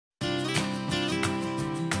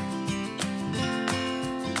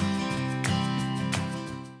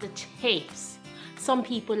tapes. Some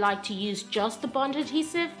people like to use just the bond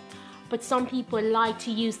adhesive, but some people like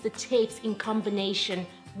to use the tapes in combination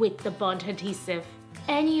with the bond adhesive.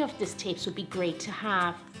 Any of these tapes would be great to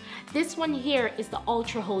have. This one here is the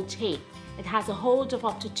Ultra Hold Tape. It has a hold of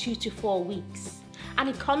up to 2 to 4 weeks. And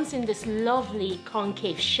it comes in this lovely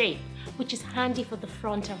concave shape, which is handy for the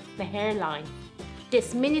front of the hairline.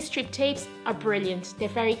 These mini strip tapes are brilliant. They're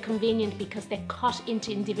very convenient because they're cut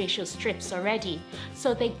into individual strips already.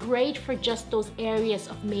 So they're great for just those areas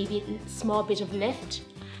of maybe a small bit of lift.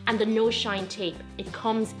 And the no shine tape, it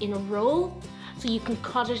comes in a roll, so you can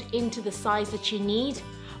cut it into the size that you need.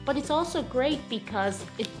 But it's also great because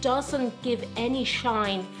it doesn't give any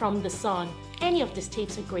shine from the sun. Any of these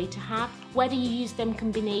tapes are great to have, whether you use them in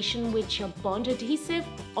combination with your bond adhesive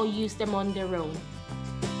or use them on their own.